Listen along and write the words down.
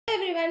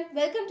everyone,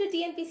 welcome to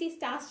TNPC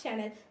Stars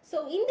channel. So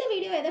in the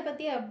video எதை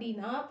பத்தி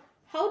அப்படினா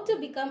how to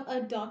become a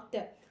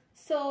doctor.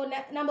 So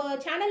நம்ம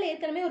சேனல்ல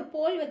ஏற்கனவே ஒரு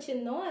போல்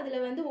வச்சிருந்தோம்.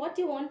 அதுல வந்து what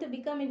you want to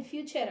become in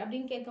future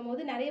அப்படினு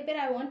கேக்கும்போது நிறைய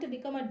பேர் I want to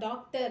become a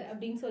doctor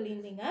அப்படினு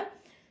சொல்லிருந்தீங்க.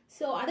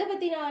 So அத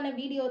பத்தியான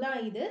வீடியோ தான்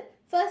இது.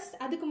 First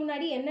அதுக்கு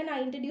முன்னாடி என்ன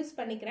நான் இன்ட்ரோ듀ce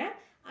பண்ணிக்கிறேன்.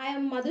 I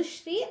am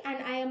Madhushri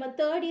and I am a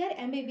third year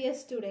MBBS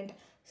student.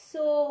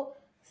 So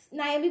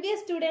நான் MBBS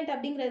ஸ்டூடெண்ட்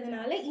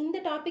அப்படிங்கிறதுனால இந்த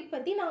டாபிக்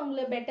பற்றி நான்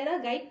உங்களை பெட்டராக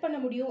கைட் பண்ண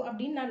முடியும்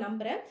அப்படின்னு நான்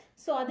நம்புகிறேன்.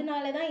 ஸோ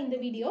அதனால தான் இந்த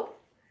video.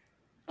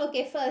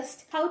 Okay,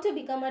 first how to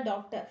become a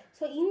doctor.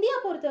 So India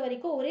பொறுத்த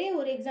வரைக்கும் ஒரே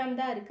ஒரு எக்ஸாம்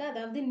தான் இருக்குது,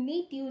 அதாவது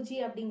நீட் யூஜி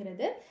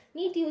அப்படிங்கிறது.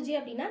 நீட் யூஜி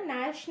அப்படின்னா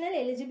national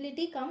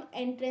eligibility come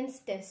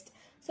entrance test.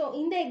 So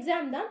இந்த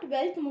எக்ஸாம் தான்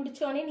 12th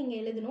முடித்தோடனே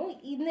நீங்கள் எழுதணும்.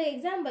 இந்த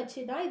எக்ஸாம்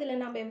வச்சு தான்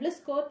இதில் நம்ம எவ்வளோ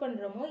ஸ்கோர்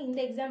பண்ணுறோமோ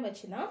இந்த எக்ஸாம்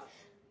வச்சு தான்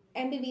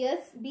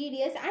MBBS,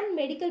 BDS and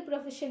medical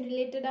profession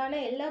related ஆன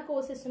எல்லா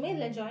கோர்சஸுமே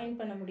இதில் ஜாயின்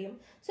பண்ண முடியும்.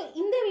 ஸோ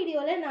இந்த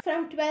வீடியோவில் நான்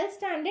from 12th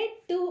standard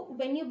to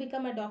when you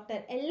become a doctor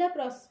எல்லா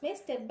ப்ராசஸுமே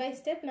ஸ்டெப் பை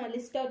ஸ்டெப் நான்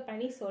லிஸ்ட் அவுட்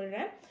பண்ணி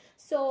சொல்கிறேன்.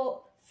 So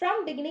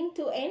from beginning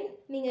to end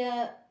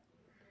நீங்கள்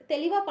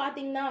தெளிவாக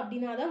பார்த்தீங்கன்னா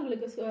அப்படின்னா தான்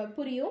உங்களுக்கு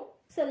புரியும்.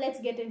 So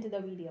let's get in to the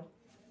video.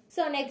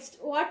 So next,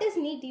 what is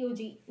NEET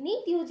UG?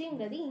 NEET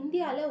யூஜிங்கிறது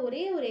இந்தியாவில்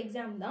ஒரே ஒரு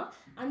எக்ஸாம் தான்.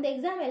 அந்த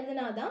எக்ஸாம்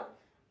எழுதினா தான்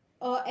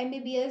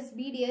MBBS,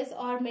 BDS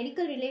or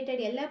medical related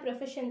எல்லா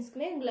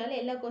ப்ரொஃபஷன்ஸ்க்குமே உங்களால்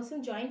எல்லா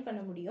கோர்ஸும் ஜாயின்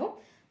பண்ண முடியும்.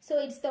 So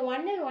it's the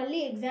one and only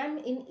exam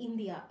in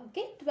India.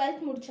 Okay,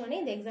 12th முடிச்சோடனே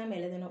இந்த எக்ஸாம்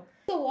எழுதணும்.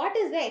 So what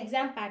is the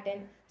exam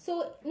pattern? So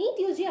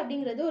NEET UG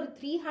அப்படிங்கிறது ஒரு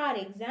 3-hour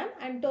எக்ஸாம்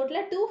அண்ட்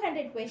டோட்டலாக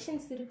 200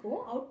 questions இருக்கும்.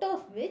 அவுட்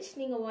ஆஃப் விச்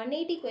நீங்கள்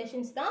 180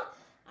 questions தான்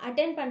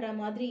அட்டென்ட் பண்ணுற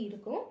மாதிரி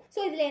இருக்கும். ஸோ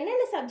இதில்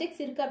என்னென்ன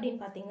சப்ஜெக்ட்ஸ் இருக்குது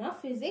அப்படின்னு பார்த்தீங்கன்னா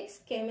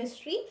physics,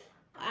 chemistry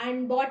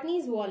and botany,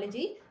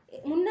 zoology.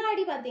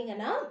 முன்னாடி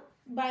பார்த்தீங்கன்னா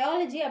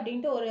பயாலஜி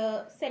அப்படின்ட்டு ஒரு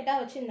செட்டாக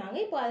வச்சுருந்தாங்க.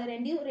 இப்போ அது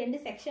ரெண்டு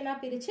செக்ஷனாக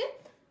பிரித்து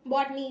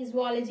பாட்னி,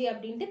 ஜுவாலஜி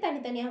அப்படின்ட்டு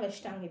தனித்தனியாக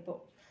வச்சுட்டாங்க இப்போ.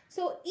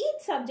 ஸோ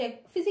ஈச் சப்ஜெக்ட்,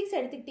 ஃபிசிக்ஸ்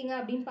எடுத்துக்கிட்டிங்க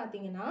அப்படின்னு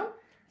பார்த்தீங்கன்னா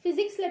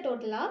ஃபிசிக்ஸில்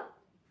டோட்டலாக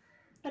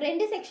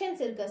 2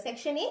 செக்ஷன்ஸ் இருக்குது,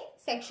 section A,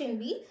 section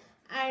B.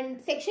 And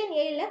section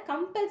ஏல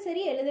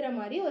கம்பல்சரி எழுதுகிற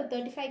மாதிரி ஒரு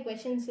 35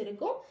 questions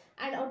இருக்கும்.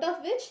 அண்ட் அவுட்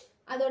ஆஃப் விச்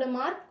அதோட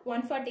mark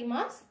 140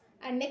 marks.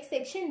 And next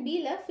section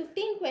பியில்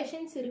 15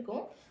 questions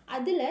இருக்கும்.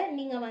 அதில்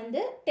நீங்கள்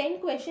வந்து 10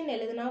 question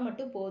எழுதுனா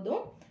மட்டும்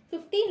போதும்.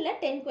 15ல்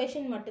 10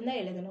 question மட்டும்தான்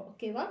எழுதணும்.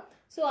 ஓகேவா?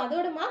 ஸோ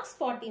அதோட மார்க்ஸ்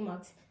 40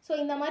 மார்க்ஸ். ஸோ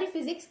இந்த மாதிரி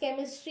ஃபிசிக்ஸ்,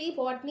 கெமிஸ்ட்ரி,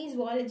 பாட்னி,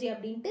 ஜுவாலஜி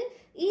அப்படின்ட்டு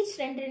ஈச்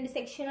 2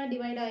 செக்ஷனாக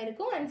டிவைட்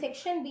ஆகிருக்கும். அண்ட்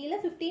செக்ஷன் பியில்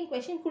 15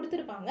 question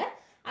கொடுத்துருப்பாங்க.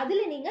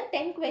 அதில் நீங்கள்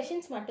 10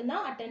 questions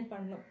மட்டும்தான் அட்டென்ட்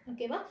பண்ணணும்.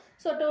 ஓகேவா?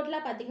 ஸோ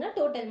டோட்டலாக பார்த்தீங்கன்னா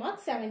total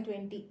marks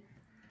 720.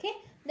 Okay,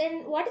 then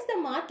what is the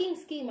marking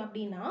scheme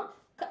அப்படின்னா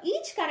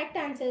ஈச் கரெக்ட்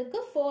ஆன்சருக்கு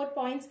 4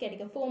 points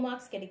கிடைக்கும், 4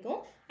 marks கிடைக்கும்.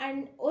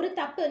 அண்ட் ஒரு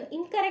தப்பு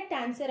இன்கரெக்ட்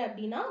ஆன்சர்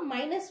அப்படின்னா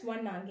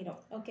 -1 ஆகிரும்.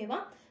 ஓகேவா?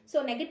 ஸோ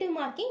நெகட்டிவ்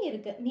மார்க்கிங்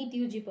இருக்கு நீட்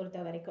யூஜி பொறுத்த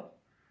வரைக்கும்.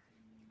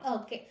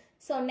 Okay,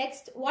 so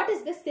next, what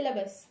is the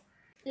syllabus?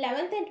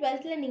 11th and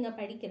 12th நீங்கள்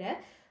படிக்கிற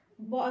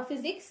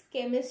physics,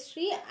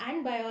 chemistry and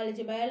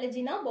biology,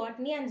 பயாலஜினா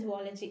botany and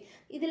zoology,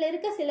 இதில்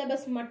இருக்க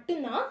சிலபஸ்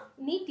மட்டும்தான்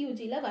நீட்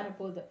யூஜியில்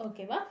வரப்போகுது.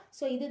 ஓகேவா?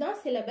 ஸோ இதுதான்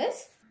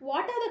syllabus.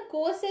 What are the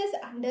courses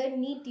under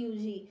NEET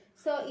UG?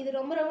 So இது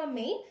ரொம்ப ரொம்ப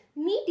மெயின்.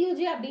 நீட்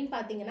யூஜி அப்படின்னு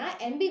பார்த்தீங்கன்னா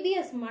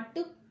MBBS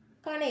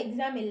மட்டுக்கான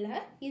எக்ஸாம் இல்லை.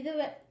 இது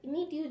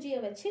நீட் யூஜியை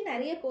வச்சு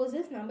நிறைய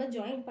கோர்சஸ் நம்ம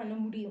ஜாயின் பண்ண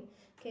முடியும்.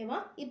 ஓகேவா?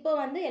 இப்போ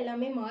வந்து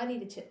எல்லாமே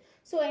மாறிடுச்சு.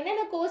 ஸோ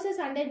என்னென்ன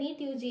courses under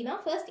NEET யூஜினா,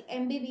 first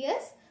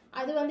MBBS,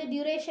 அது வந்து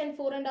டியூரேஷன்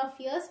 4.5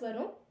 years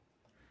வரும்.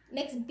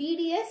 நெக்ஸ்ட்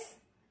BDS,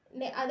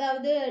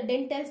 அதாவது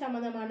dental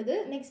சம்மந்தமானது.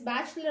 Next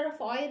bachelor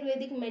of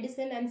ayurvedic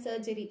medicine and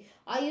surgery,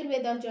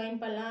 Ayurveda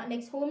join பண்ணலாம்.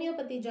 நெக்ஸ்ட்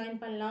ஹோமியோபதி ஜாயின்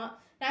பண்ணலாம்,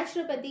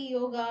 naturopathy,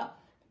 yoga,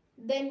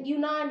 then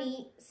Unani,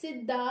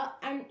 Siddha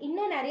and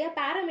இன்னும் நிறைய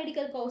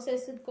பேராமெடிக்கல்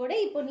கோர்சஸ் கூட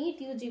இப்போ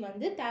நீட் யூஜி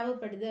வந்து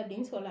தேவைப்படுது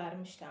அப்படின்னு சொல்ல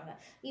ஆரம்பிச்சிட்டாங்க,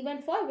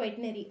 even for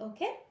veterinary.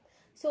 Okay,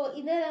 so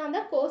இதெல்லாம்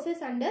தான்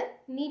courses under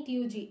NEET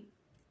UG.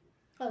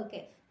 Okay,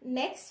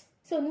 next,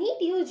 so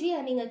NEET யூஜியை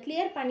நீங்கள்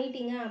கிளியர்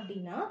பண்ணிட்டீங்க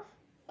அப்படின்னா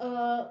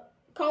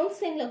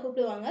கவுன்சிலிங்கில்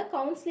கூப்பிடுவாங்க.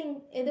 கவுன்சிலிங்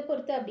எதை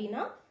பொறுத்து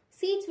அப்படின்னா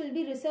seeds will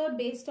be reserve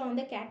based on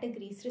the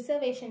categories,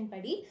 reservation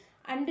படி.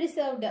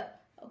 அன்ரிசர்வ்டு,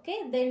 ஓகே,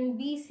 தென்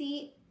பிசி,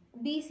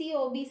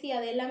 ஓபிசி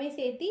அது எல்லாமே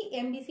சேர்த்து,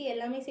 எம்பிசி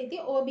எல்லாமே சேர்த்து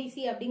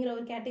ஓபிசி அப்படிங்கிற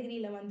ஒரு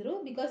கேட்டகரியில்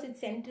வந்துடும். Because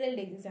it's central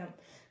exam.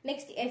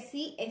 Next SC,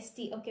 ST.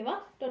 ஓகேவா?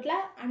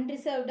 டோட்டலாக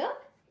unreserved,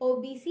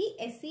 OBC,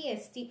 SC,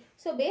 ST.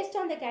 So based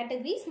on the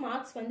categories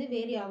marks வந்து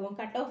வேரி ஆகும்,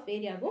 கட் ஆஃப்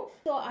வேரி ஆகும்.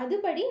 ஸோ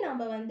அதுபடி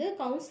நம்ம வந்து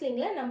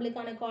கவுன்சிலிங்கில்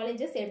நம்மளுக்கான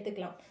காலேஜஸ்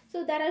எடுத்துக்கலாம். So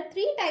there are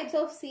 3 types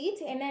of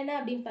seeds. என்னென்ன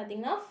அப்படின்னு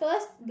பார்த்தீங்கன்னா,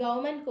 ஃபர்ஸ்ட்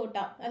கவர்மெண்ட்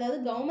கோட்டா, அதாவது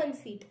government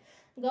seat.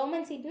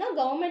 Government சீட்னா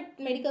government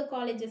medical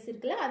colleges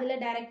இருக்குல்ல,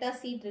 அதில் டைரெக்டாக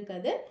சீட்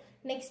இருக்காது.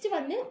 நெக்ஸ்ட்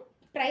வந்து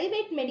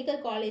ப்ரைவேட் மெடிக்கல்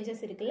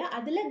காலேஜஸ் இருக்குல்ல,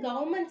 அதில்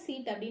கவர்மெண்ட்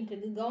சீட் அப்படின்ட்டு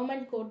இருக்கு,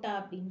 கவர்மெண்ட் கோட்டா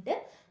அப்படின்ட்டு.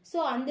 ஸோ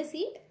அந்த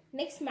சீட்.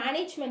 நெக்ஸ்ட்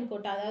மேனேஜ்மெண்ட்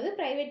கோட்டா, அதாவது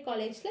ப்ரைவேட்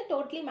காலேஜில்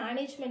டோட்டலி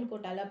மேனேஜ்மெண்ட்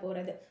கோட்டாவில்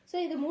போகிறது. ஸோ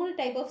இது 3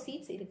 type ஆஃப்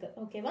சீட்ஸ் இருக்குது.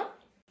 ஓகேவா?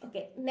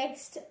 ஓகே,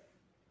 நெக்ஸ்ட்,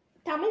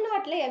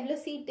 தமிழ்நாட்டில் எவ்வளோ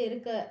சீட்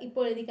இருக்குது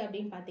இப்போதைக்கு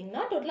அப்படின்னு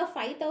பார்த்தீங்கன்னா டோட்டலாக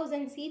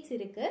 5000 சீட்ஸ்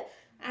இருக்குது.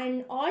 And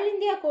all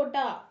India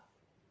quota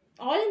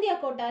all India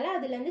கோட்டால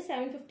அதுலேருந்து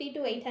 750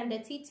 to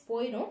 800 சீட்ஸ்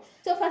போயிடும்.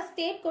 So first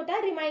state quota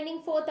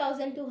remaining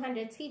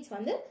 4200 seeds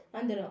வந்து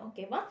வந்துடும்.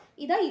 ஓகேவா,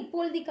 இதான்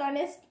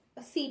இப்போதைக்கான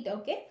சீட்.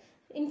 ஓகே,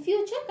 இன்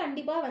ஃபியூச்சர்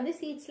கண்டிப்பாக வந்து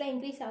சீட்ஸ்லாம்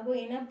இன்க்ரீஸ் ஆகும்.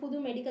 ஏன்னா புது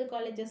மெடிக்கல்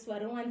காலேஜஸ்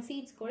வரும் அண்ட்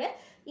சீட்ஸ் கூட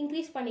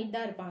இன்க்ரீஸ் பண்ணிட்டு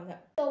தான் இருப்பாங்க.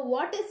 So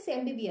what is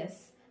MBBS?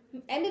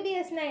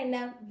 MBBSனா என்ன?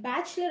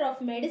 Bachelor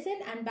of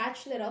medicine and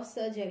bachelor of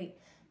surgery.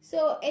 So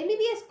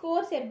MBBS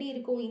course எப்படி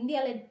இருக்கும்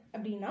இந்தியாவில்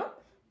அப்படின்னா,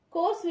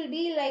 course will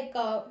be like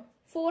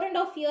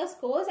 4.5 years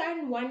course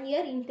and 1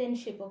 year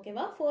internship.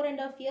 ஓகேவா,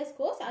 4.5 years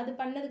கோர்ஸ், அது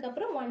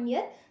பண்ணதுக்கப்புறம் 1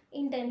 year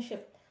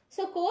internship.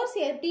 ஸோ கோர்ஸ்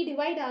எப்படி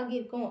டிவைட்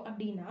ஆகியிருக்கும்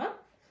அப்படின்னா,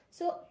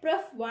 ஸோ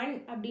ப்ரொஃப் 1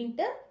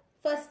 அப்படின்ட்டு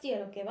ஃபர்ஸ்ட்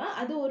இயர். ஓகேவா,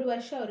 அது ஒரு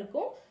வருஷம்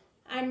இருக்கும்.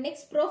 அண்ட்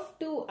நெக்ஸ்ட் ப்ரொஃப்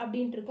 2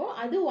 அப்படின்ட்டு இருக்கும்,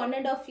 அது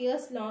 1.5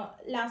 years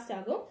லாஸ்ட்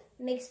ஆகும்.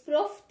 நெக்ஸ்ட்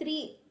ப்ரொஃப்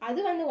 3 அது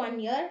வந்து 1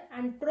 year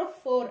அண்ட் ப்ரொஃப்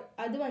 4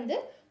 அது வந்து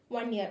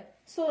 1 year.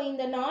 ஸோ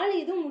இந்த 4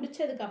 இது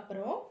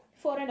முடிச்சதுக்கப்புறம்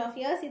 4.5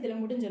 years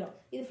இதில் முடிஞ்சிடும்.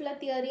 இது ஃபுல்லாக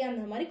தியரி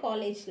அந்த மாதிரி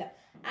காலேஜில்.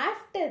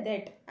 ஆஃப்டர்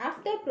தட்,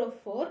 ஆஃப்டர்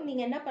ப்ரொஃப் 4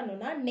 நீங்கள் என்ன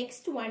பண்ணணும்னா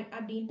நெக்ஸ்ட் 1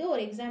 அப்படின்ட்டு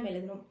ஒரு எக்ஸாம்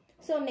எழுதணும்.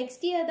 ஸோ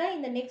நெக்ஸ்ட் இயர் தான்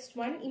இந்த நெக்ஸ்ட்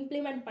 1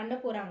 இம்ப்ளிமெண்ட் பண்ண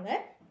போகிறாங்க.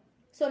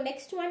 ஸோ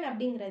நெக்ஸ்ட் 1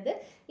 அப்படிங்கிறது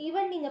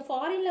ஈவன் நீங்கள்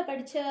ஃபாரினில்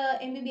படித்த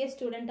MBBS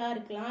ஸ்டூடெண்ட்டாக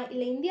இருக்கலாம்,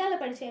 இல்லை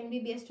இந்தியாவில் படித்த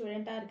MBBS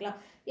ஸ்டூடெண்ட்டாக இருக்கலாம்,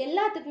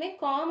 எல்லாத்துக்குமே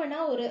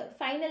காமனாக ஒரு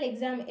ஃபைனல்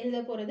எக்ஸாம்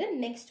எழுத போகிறது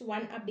நெக்ஸ்ட்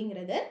 1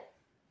 அப்படிங்கிறது.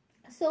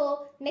 ஸோ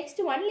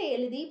நெக்ஸ்ட் 1ல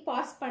எழுதி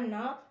பாஸ்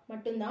பண்ணால்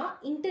மட்டும்தான்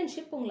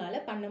இன்டர்ன்ஷிப்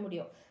உங்களால் பண்ண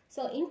முடியும்.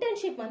 ஸோ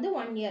இன்டர்ன்ஷிப் வந்து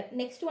 1 year.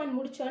 நெக்ஸ்ட் 1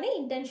 முடிச்சோடனே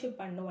இன்டர்ன்ஷிப்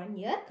பண்ணணும் 1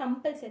 year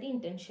compulsory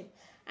internship.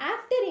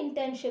 After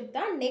internship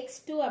தான்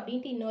நெக்ஸ்ட் 2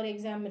 அப்படின்ட்டு இன்னொரு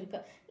எக்ஸாம்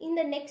இருக்குது.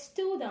 இந்த நெக்ஸ்ட்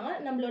 2 தான்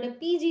நம்மளோட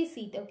பிஜி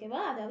சீட். ஓகேவா,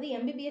 அதாவது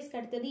MBBSக்கு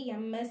அடுத்தது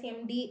MS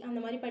MD அந்த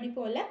மாதிரி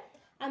படிப்போம்ல,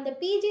 அந்த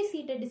பிஜி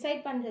சீட்டை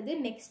டிசைட் பண்ணுறது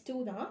நெக்ஸ்ட்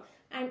 2 தான்.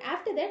 அண்ட்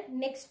ஆஃப்டர் தட்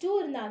நெக்ஸ்ட் 2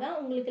 இருந்தால் தான்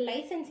உங்களுக்கு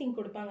லைசன்சிங்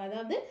கொடுப்பாங்க.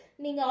 அதாவது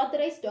நீங்கள்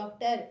ஆத்தரைஸ்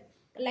டாக்டர்,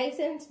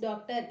 லைசன்ஸ்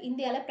டாக்டர்,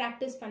 இந்தியாவில்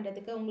ப்ராக்டிஸ்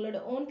பண்ணுறதுக்கு உங்களோட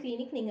ஓன்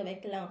கிளினிக் நீங்கள்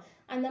வைக்கலாம்.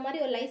 அந்த மாதிரி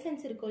ஒரு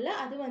லைசன்ஸ் இருக்குல்ல,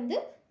 அது வந்து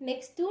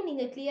நெக்ஸ்ட் 2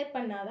 நீங்கள் கிளியர்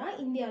பண்ணாதான்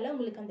இந்தியாவில்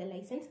உங்களுக்கு அந்த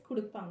லைசன்ஸ்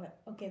கொடுப்பாங்க.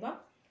 ஓகேவா,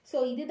 ஸோ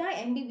இதுதான்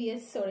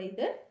MBBSோட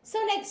இது. So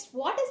next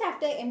what is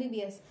after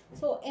MBBS?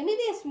 So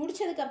MBBS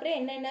முடிச்சதுக்கப்புறம்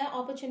என்னென்ன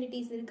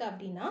ஆப்பர்ச்சுனிட்டிஸ் இருக்குது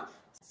அப்படின்னா,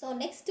 ஸோ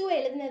நெக்ஸ்ட் 2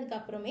 எழுதினதுக்கு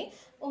அப்புறமே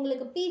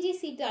உங்களுக்கு பிஜி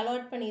சீட்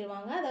அலாட்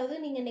பண்ணிடுவாங்க. அதாவது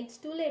நீங்கள்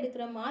நெக்ஸ்ட் 2ல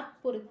எடுக்கிற மார்க்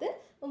பொறுத்து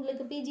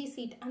உங்களுக்கு பிஜி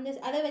சீட்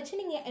அதை வச்சு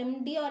நீங்கள்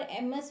MD ஆர்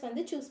MS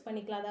வந்து சூஸ்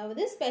பண்ணிக்கலாம்.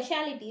 அதாவது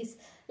specialities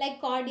like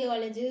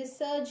cardiologist,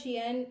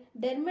 surgeon,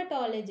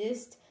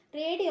 dermatologist,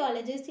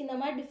 radiologist, இந்த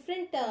மாதிரி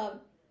டிஃப்ரெண்ட்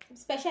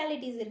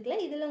ஸ்பெஷாலிட்டிஸ் இருக்குல்ல,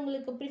 இதில்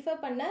உங்களுக்கு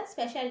ப்ரிஃபர் பண்ண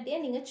ஸ்பெஷாலிட்டியை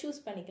நீங்கள் சூஸ்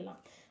பண்ணிக்கலாம்.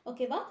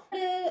 ஓகேவா,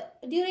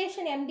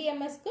 டியூரேஷன்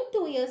MD/MSக்கு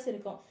 2 years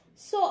இருக்கும்.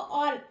 ஸோ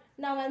ஆர்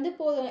நான் வந்து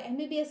போதும்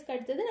MBBSக்கு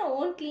அடுத்தது நான்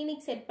ஓன்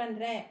கிளினிக் செட்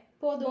பண்ணுறேன்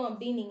போதும்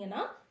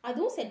அப்படின்னீங்கன்னா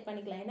அதுவும் செட்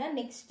பண்ணிக்கலாம். ஏன்னா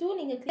நெக்ஸ்ட் 2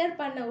 நீங்கள் கிளியர்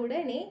பண்ண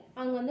உடனே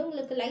அவங்க வந்து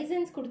உங்களுக்கு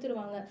லைசன்ஸ்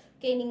கொடுத்துருவாங்க.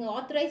 ஓகே, நீங்கள்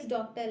authorise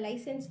doctor,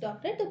 licence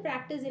doctor to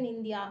practice in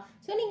India.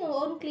 So நீங்கள்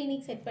ஓன்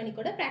கிளினிக் செட் பண்ணி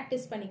கூட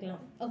ப்ராக்டிஸ்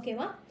பண்ணிக்கலாம்.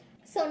 ஓகேவா,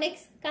 ஸோ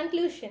நெக்ஸ்ட்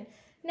கன்க்ளூஷன்.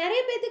 நிறைய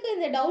பேத்துக்கு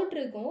இந்த டவுட்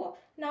இருக்கும்,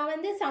 நான்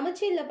வந்து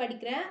சமச்சீரில்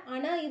படிக்கிறேன்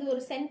ஆனால் இது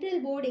ஒரு central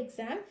board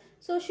exam,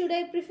 so should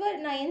I prefer,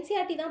 நான்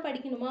NCERT தான்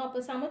படிக்கணுமா,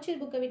 அப்போ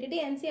சமச்சீர் புக்கை விட்டுட்டு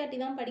NCERT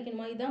தான்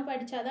படிக்கணுமா, இதான்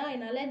படித்தாதான்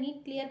என்னால்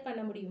நீட் கிளியர்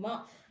பண்ண முடியுமா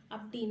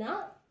அப்படின்னா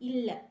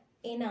இல்லை.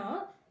 ஏன்னா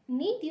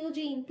நீட்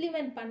யூஜி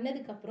இம்ப்ளிமெண்ட்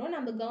பண்ணதுக்கப்புறம்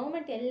நம்ம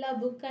கவர்மெண்ட் எல்லா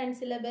புக் அண்ட்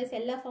சிலபஸ்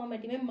எல்லா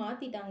ஃபார்மேட்டையுமே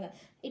மாற்றிட்டாங்க.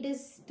 It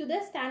is to the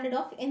standard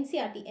of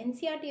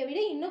NCERTயை விட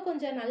இன்னும்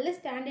கொஞ்சம் நல்ல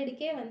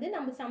ஸ்டாண்டர்டுக்கே வந்து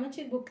நம்ம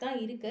சமச்சீர் புக் தான்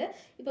இருக்குது,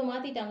 இப்போ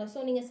மாற்றிட்டாங்க.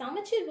 ஸோ நீங்கள்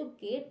சமச்சீர்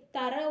புக்கே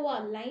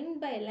தரவாக லைன்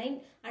பை லைன்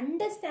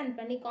அண்டர்ஸ்டாண்ட்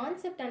பண்ணி,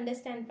 கான்செப்ட்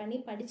அண்டர்ஸ்டாண்ட் பண்ணி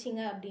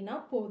படிச்சிங்க அப்படின்னா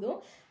போதும்,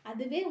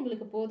 அதுவே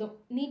உங்களுக்கு போதும்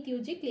நீட்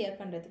யூஜி கிளியர்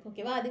பண்ணுறதுக்கு.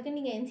 ஓகேவா, அதுக்கு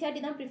நீங்கள் NCERT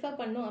தான் ப்ரிஃபர்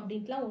பண்ணணும்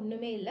அப்படின்ட்டுலாம்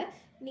ஒன்றுமே இல்லை.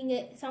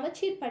 நீங்கள்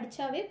சமச்சீர்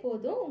படித்தாவே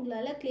போதும்,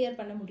 உங்களால் கிளியர்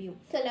பண்ண முடியும்.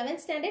 So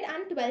 11th standard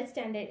and 12th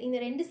standard இந்த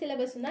 2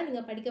 சிலபஸும் தான்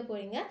நீங்கள் படிக்க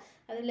போகிறீங்க.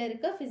 அதில்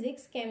இருக்க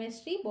physics,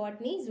 chemistry,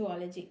 botany,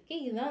 zoology. Okay,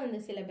 இதுதான் அந்த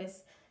syllabus.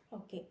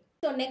 Okay,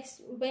 so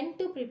next when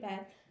to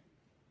prepare.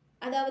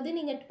 அதாவது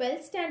நீங்கள்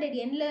 12th standard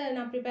எண்ணில்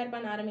நான் ப்ரிப்பேர்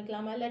பண்ண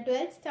ஆரம்பிக்கலாமா, இல்லை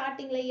 12th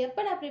ஸ்டார்டிங்கில்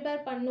எப்போ நான்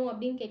ப்ரிப்பேர் பண்ணணும்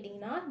அப்படின்னு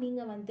கேட்டிங்கன்னா,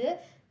 நீங்கள் வந்து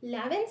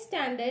 11th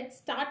standard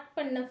ஸ்டார்ட்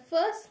பண்ண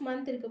ஃபர்ஸ்ட்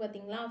மந்த் இருக்குது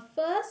பார்த்தீங்களா,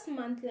 ஃபர்ஸ்ட்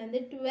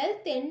மந்த்லேருந்து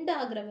 12th எண்ட்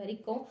ஆகிற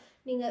வரைக்கும்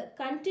நீங்கள்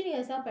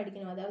கண்டினியூஸாக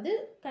படிக்கணும். அதாவது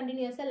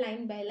கண்டினியூஸாக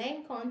லைன் பை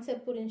லைன்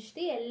கான்செப்ட்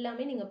புரிஞ்சுட்டு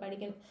எல்லாமே நீங்கள்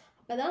படிக்கணும்.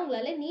 அப்போ தான்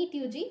உங்களால் நீட்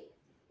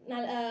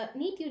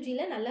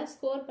யூஜியில் நல்லா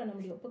ஸ்கோர் பண்ண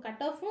முடியும். இப்போ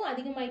கட் ஆஃபும்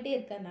அதிகமாகிட்டே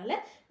இருக்கிறதுனால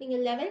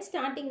நீங்கள் 11th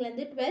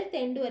ஸ்டார்டிங்லேருந்து 12th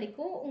எண்ட்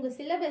வரைக்கும் உங்கள்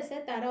சிலபஸை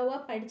தரவாக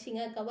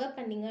படிச்சிங்க, கவர்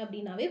பண்ணிங்க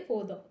அப்படின்னாவே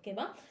போதும்.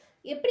 ஓகேவா,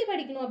 எப்படி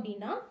படிக்கணும்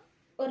அப்படின்னா,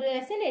 ஒரு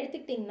லெசன்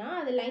எடுத்துக்கிட்டிங்கன்னா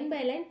அது லைன்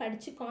பை லைன்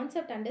படித்து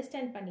கான்செப்ட்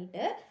அண்டர்ஸ்டாண்ட்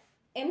பண்ணிவிட்டு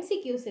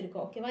MCQs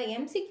இருக்கும். ஓகேவா,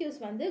 MCQs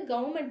வந்து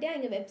கவர்மெண்ட்டே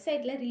அங்கே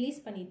வெப்சைட்டில் ரிலீஸ்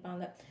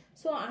பண்ணியிருப்பாங்க.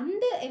 ஸோ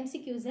அந்த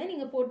MCQஸை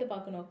நீங்கள் போட்டு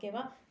பார்க்கணும்.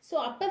 ஓகேவா, ஸோ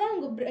அப்போ தான்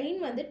உங்கள் பிரெயின்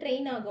வந்து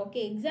ட்ரெயின் ஆகும்.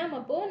 ஓகே, எக்ஸாம்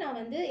அப்போது நான்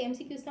வந்து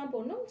MCQs தான்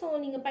போடணும். ஸோ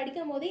நீங்கள்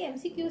படிக்கும் போதே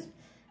MCQs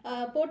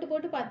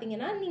போட்டு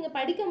பார்த்தீங்கன்னா நீங்கள்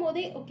படிக்கும்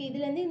போதே ஓகே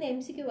இதுலேருந்து இந்த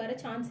MCQ வர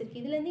சான்ஸ்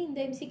இருக்குது, இதுலேருந்து இந்த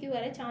MCQ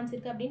வர சான்ஸ்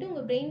இருக்குது அப்படின்ட்டு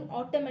உங்கள் பிரெயின்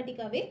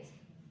ஆட்டோமேட்டிக்காகவே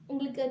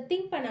உங்களுக்கு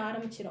திங்க் பண்ண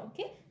ஆரம்பிச்சிடும்.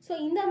 ஓகே, ஸோ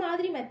இந்த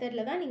மாதிரி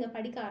மெத்தடில் தான் நீங்கள்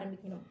படிக்க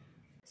ஆரம்பிக்கணும்.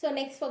 So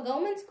next for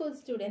government school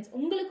students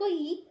உங்களுக்கும்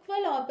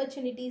ஈக்குவல்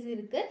ஆப்பர்ச்சுனிட்டிஸ்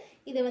இருக்குது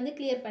இதை வந்து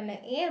கிளியர் பண்ண.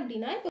 ஏன்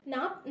அப்படின்னா இப்போ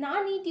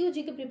நான் நீட்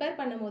யூஜிக்கு ப்ரிப்பேர்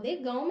பண்ணும் போதே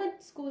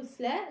கவர்மெண்ட்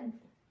ஸ்கூல்ஸில்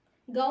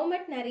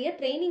கவர்மெண்ட் நிறைய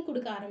ட்ரைனிங்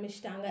கொடுக்க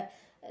ஆரம்பிச்சிட்டாங்க,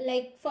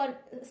 like for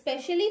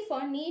specially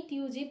for NEET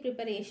UG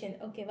preparation.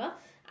 ஓகேவா?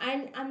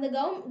 அண்ட் அந்த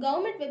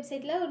கவர்மெண்ட்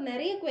வெப்சைட்டில் ஒரு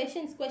நிறைய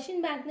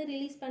கொஷின் பேங்க்னு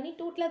ரிலீஸ் பண்ணி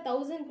டோட்டலாக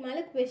 1000க்கு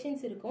மேலே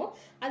கொஷின்ஸ் இருக்கும்.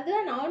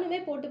 அதுதான் நானுமே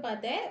போட்டு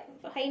பார்த்தேன்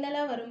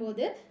ஃபைனலாக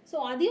வரும்போது. ஸோ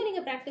அதையும்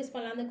நீங்கள் ப்ராக்டிஸ்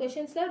பண்ணலாம். அந்த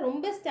கொஷின்ஸ்லாம்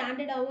ரொம்ப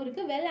ஸ்டாண்டர்டாகவும்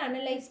இருக்குது, வெல்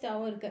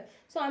அனலைஸ்டாகவும் இருக்குது.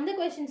 ஸோ அந்த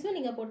கொஷின்ஸும்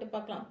நீங்கள் போட்டு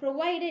பார்க்கலாம்.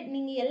 ப்ரொவைடட்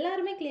நீங்கள்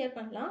எல்லாருமே கிளியர்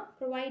பண்ணலாம்,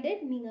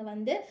 ப்ரொவைடட் நீங்கள்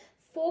வந்து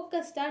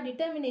ஃபோக்கஸ்டாக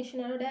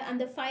டிட்டர்மினேஷனோட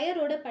அந்த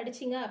ஃபயரோட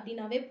படிச்சிங்க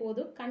அப்படின்னாவே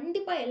போதும்.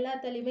 கண்டிப்பாக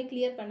எல்லாத்தாலையுமே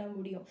கிளியர் பண்ண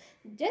முடியும்.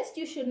 Just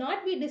you should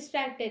not be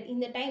distracted.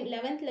 இந்த டைம்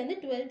 11th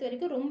to 12th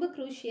வரைக்கும் ரொம்ப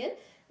க்ரூஷியல்.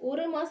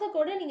 ஒரு மாதம்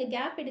கூட நீங்கள்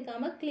கேப்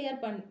எடுக்காமல்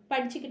கிளியர்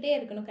படிச்சுக்கிட்டே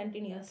இருக்கணும்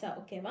கண்டினியூஸாக.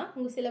 ஓகேவா?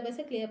 உங்கள்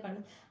சிலபஸை கிளியர்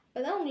பண்ணணும்.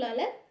 அப்போ தான்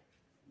உங்களால்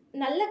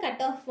நல்ல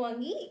கட் ஆஃப்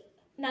வாங்கி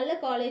நல்ல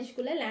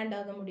காலேஜ்குள்ளே லேண்ட்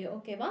ஆக முடியும்.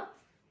 ஓகேவா?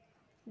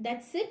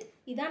 That's it.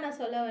 இதான் நான்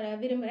சொல்ல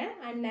விரும்புகிறேன்.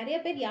 அண்ட் நிறைய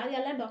பேர்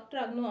யாரெல்லாம் டாக்டர்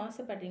ஆகணும்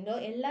ஆசைப்படுறீங்களோ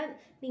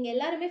நீங்கள்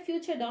எல்லாருமே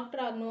ஃப்யூச்சர்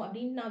டாக்டர் ஆகணும்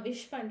அப்படின்னு நான்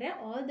விஷ் பண்ணுறேன்.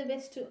 All the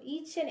best to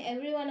each and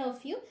every one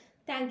of you.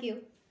 Thank you.